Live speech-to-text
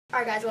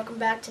Alright guys, welcome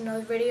back to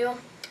another video.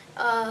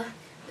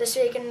 This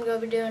week I'm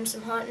going to be doing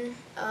some hunting.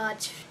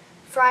 It's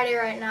Friday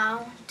right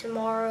now.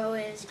 Tomorrow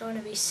is going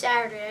to be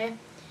Saturday,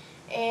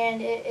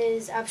 and it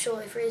is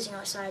absolutely freezing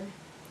outside.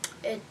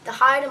 The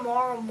high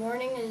tomorrow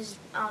morning is,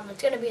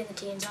 it's going to be in the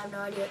teens. I have no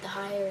idea what the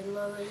high or the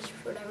low is,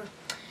 whatever.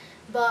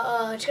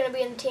 But it's going to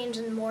be in the teens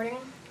in the morning.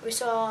 We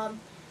saw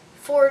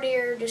 4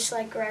 deer just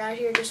like right out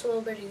here just a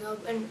little bit ago,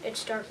 and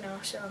it's dark now,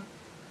 so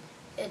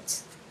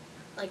it's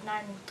like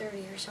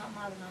 9:30 or something,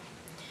 I don't know.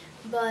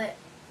 But,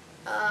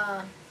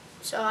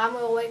 so I'm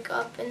going to wake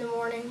up in the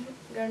morning,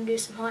 I'm going to do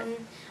some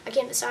hunting. I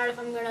can't decide if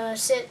I'm going to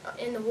sit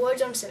in the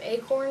woods on some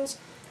acorns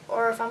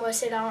or if I'm going to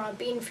sit out on a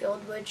bean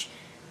field, which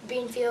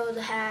bean field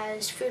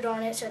has food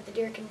on it so that the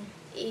deer can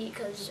eat,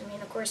 because, I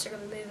mean, of course they're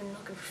going to be moving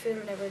looking for food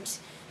whenever it's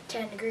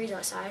 10 degrees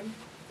outside.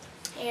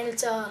 And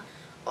it's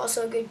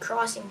also a good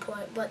crossing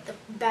point, but the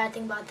bad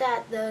thing about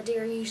that, the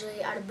deer are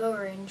usually out of bow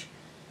range.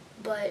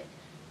 But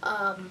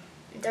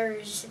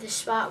there's this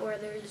spot where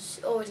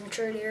there's always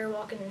mature deer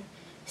walking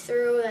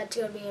through that's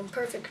going to be in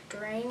perfect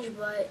range,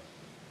 but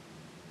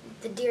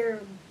the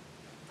deer,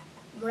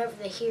 whenever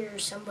they hear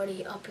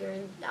somebody up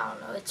here, I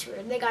don't know, it's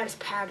weird. They got us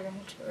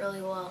patterned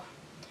really well.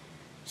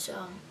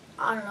 So,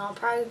 I don't know, I'll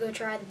probably go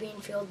try the bean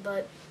field,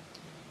 but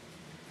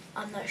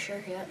I'm not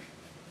sure yet.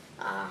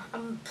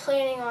 I'm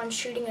planning on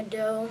shooting a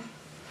doe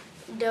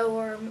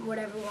or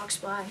whatever walks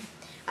by.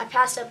 I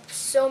passed up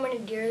so many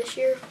deer this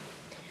year.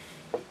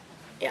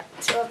 Yeah,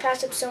 so I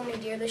passed up so many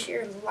deer this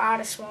year, a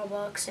lot of small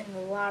bucks and a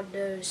lot of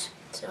does.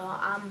 So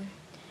I'm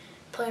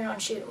planning on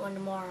shooting one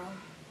tomorrow,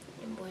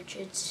 which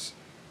it's,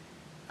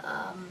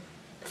 I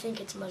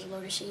think it's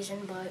muzzleloader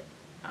season, but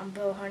I'm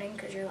bow hunting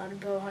because you're allowed to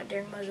bow hunt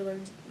during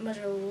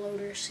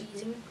muzzleloader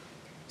season.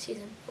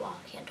 Wow,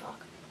 I can't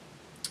talk.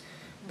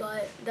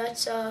 But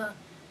that's a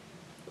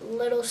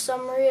little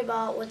summary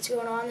about what's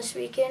going on this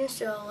weekend.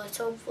 So let's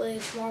hopefully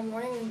tomorrow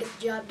morning we can get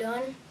the job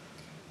done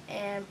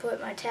and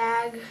put my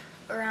tag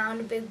around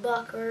a big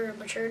buck or a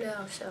mature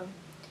doe. So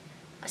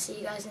I'll see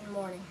you guys in the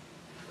morning.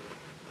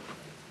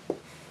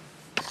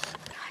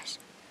 Guys,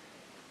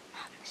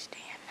 I'm on the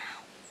stand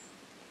now.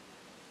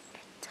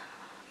 It's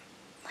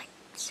like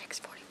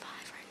 6:45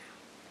 right now.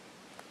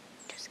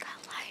 Just got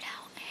light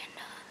out and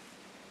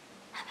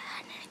haven't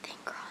had anything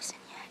crossing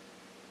yet.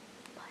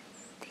 But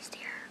these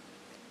deer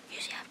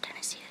usually have a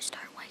tendency to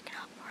start waking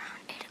up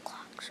around 8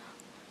 o'clock, so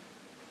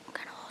I'm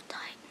gonna hold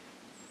tight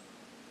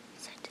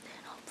and sit to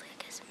then. Hopefully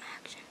I get some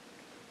action.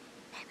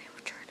 Maybe a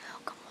mature doe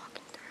come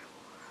walking through,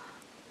 or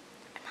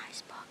a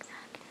nice buck that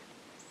I can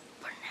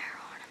put an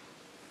arrow on him.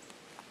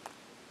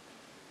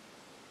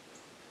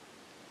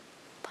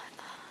 But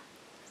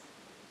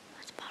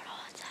that's about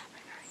all that's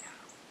happening right now.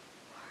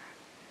 Or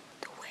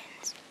the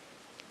wind's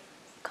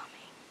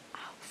coming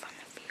out from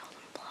the field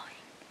and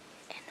blowing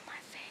into my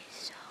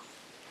face, so.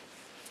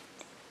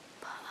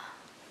 But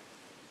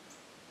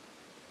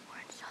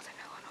we're in southern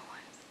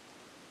Illinois.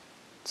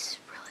 It's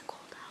really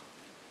cold out.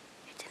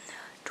 It's in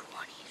the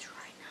 20s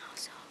right now,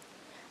 so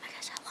I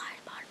guess I lied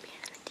about it being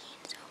in the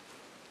teens, so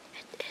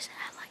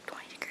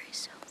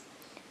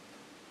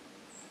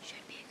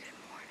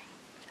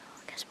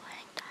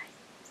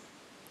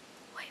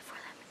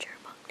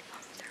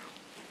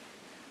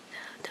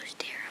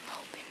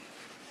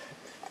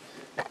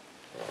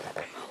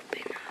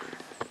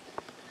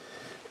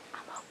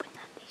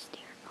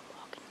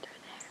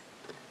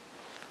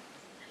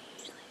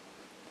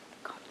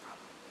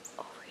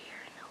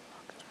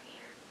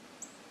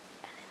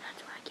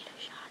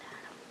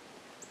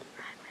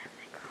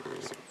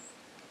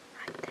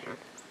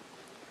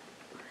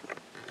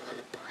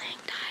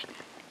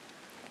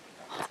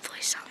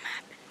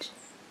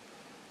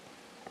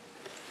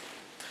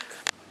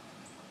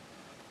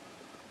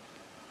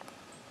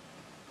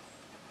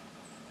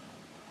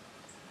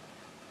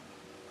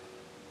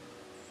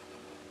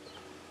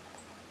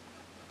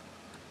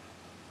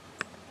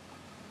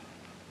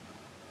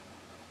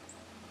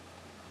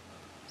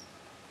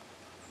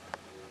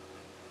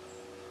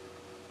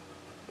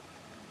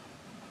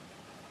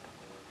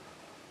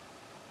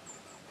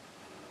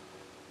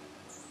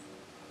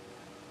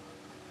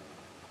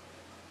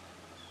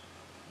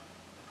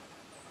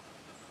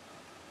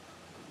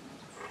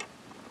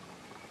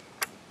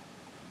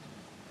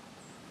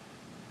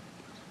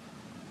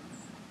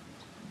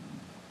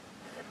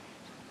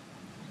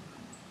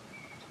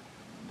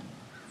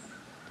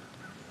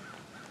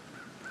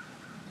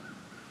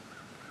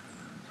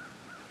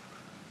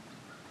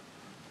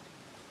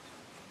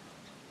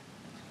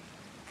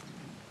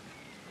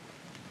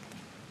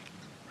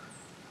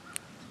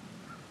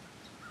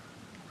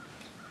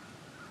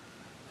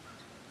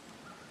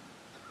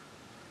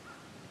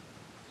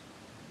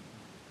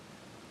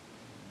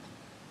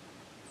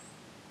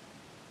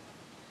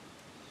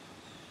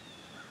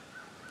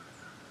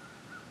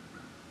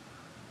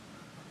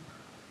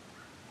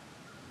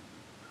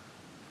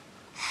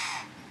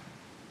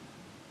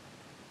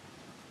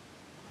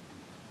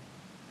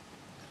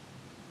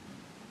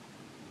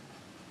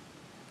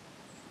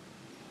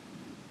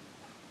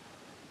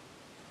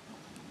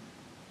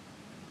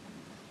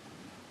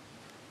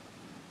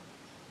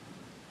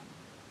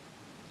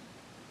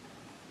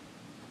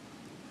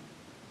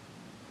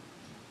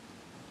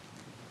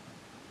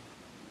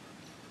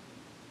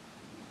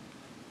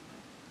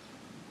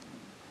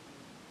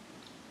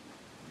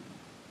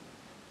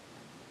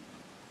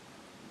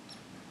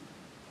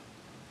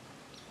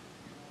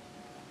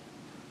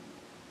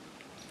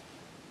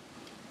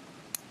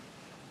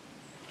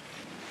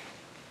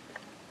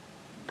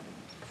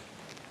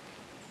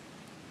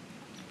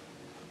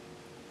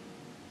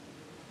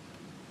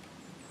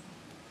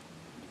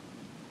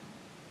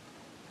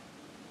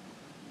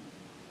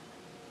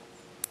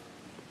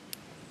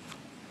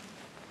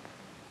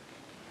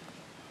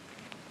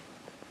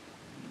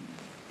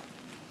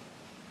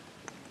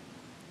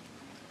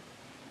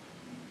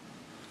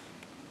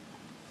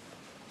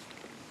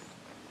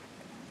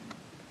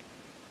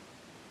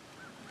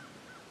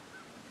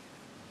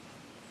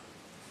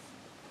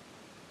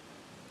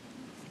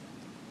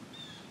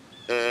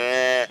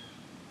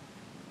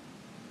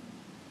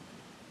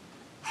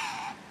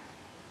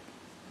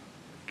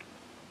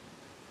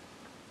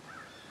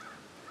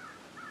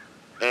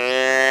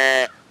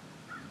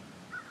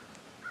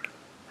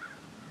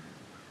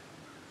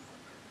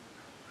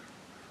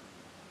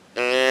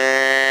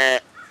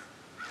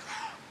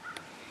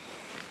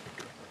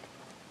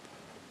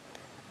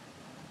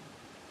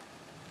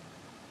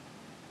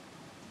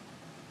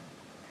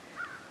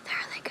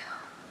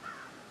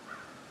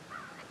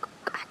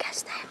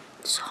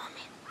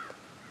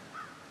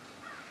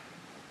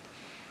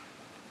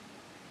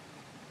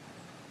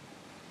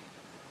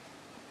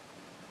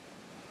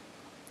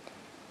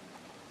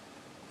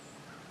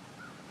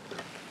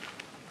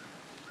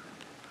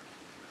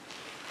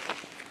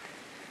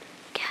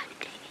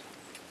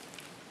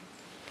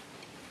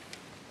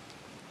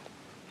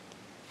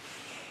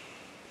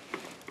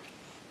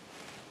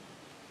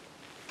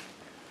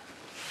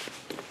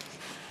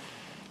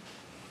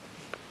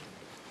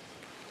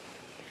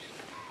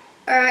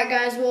Alright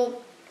guys,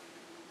 well,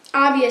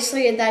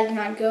 obviously that did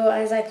not go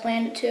as I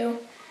planned it to,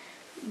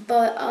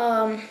 but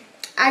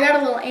I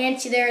got a little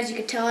antsy there, as you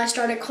could tell. I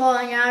started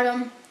calling at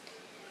them,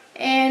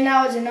 and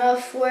that was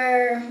enough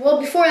where, well,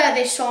 before that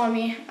they saw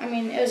me. I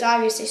mean, it was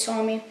obvious they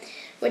saw me,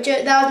 which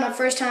that was my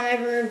first time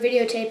ever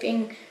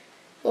videotaping.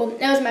 Well,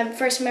 that was my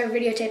first time ever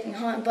videotaping a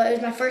hunt, but it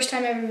was my first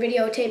time ever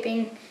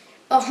videotaping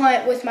a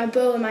hunt with my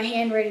bow in my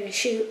hand ready to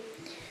shoot.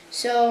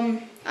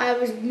 So I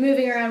was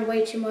moving around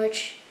way too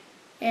much,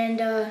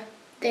 and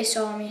they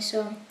saw me,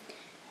 so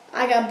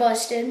I got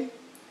busted.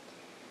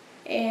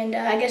 And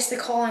I guess the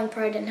calling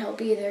probably didn't help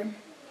either.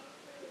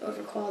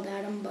 Overcalled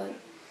at them, but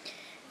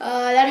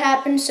that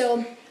happened.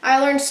 So I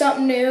learned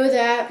something new,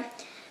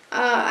 that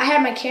I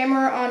had my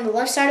camera on the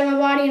left side of my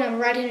body, and I'm a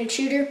right-handed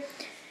shooter.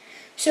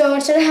 So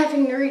instead of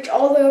having to reach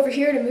all the way over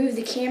here to move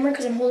the camera,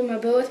 because I'm holding my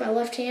bow with my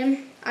left hand,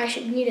 I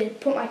should need to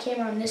put my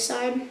camera on this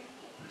side.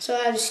 So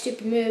that was a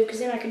stupid move, because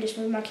then I could just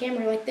move my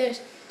camera like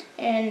this,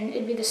 and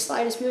it'd be the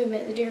slightest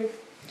movement. The deer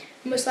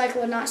most likely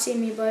would not see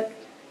me, but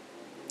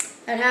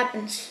that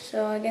happens.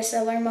 So I guess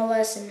I learned my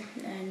lesson,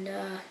 and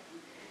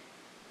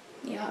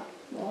yeah,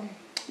 well,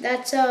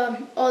 that's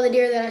all the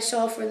deer that I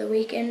saw for the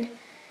weekend.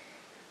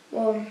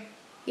 Well,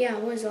 yeah,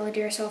 it was all the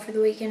deer I saw for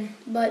the weekend,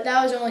 but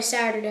that was only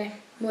Saturday,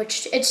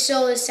 which it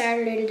still is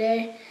Saturday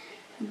today,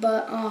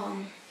 but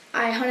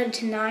I hunted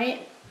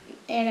tonight,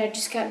 and I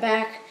just got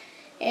back,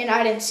 and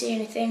I didn't see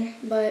anything,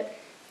 but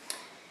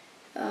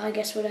I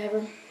guess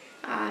whatever.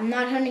 I'm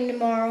not hunting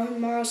tomorrow.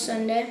 Tomorrow's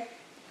Sunday.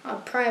 I'll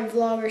probably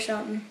vlog or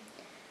something,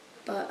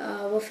 but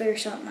we'll figure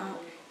something out.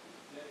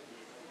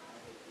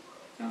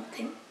 I don't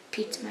think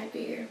pizza might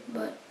be here,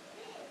 but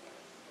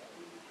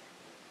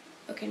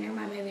okay, never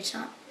mind, maybe it's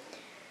not.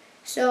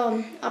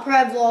 So I'll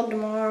probably vlog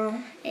tomorrow,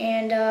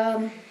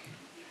 and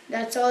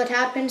that's all that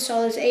happened.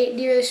 Saw those 8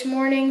 deer this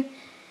morning.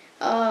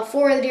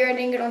 4 of the deer I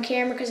didn't get on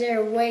camera because they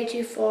were way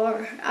too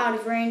far out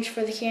of range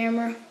for the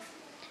camera.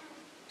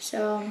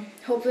 So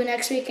hopefully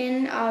next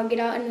weekend I'll get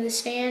out into the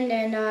stand,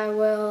 and I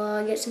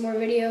will get some more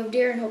video of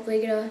deer and hopefully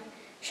get a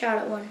shot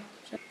at one.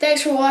 So,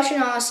 thanks for watching.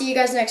 I'll see you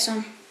guys next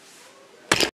time.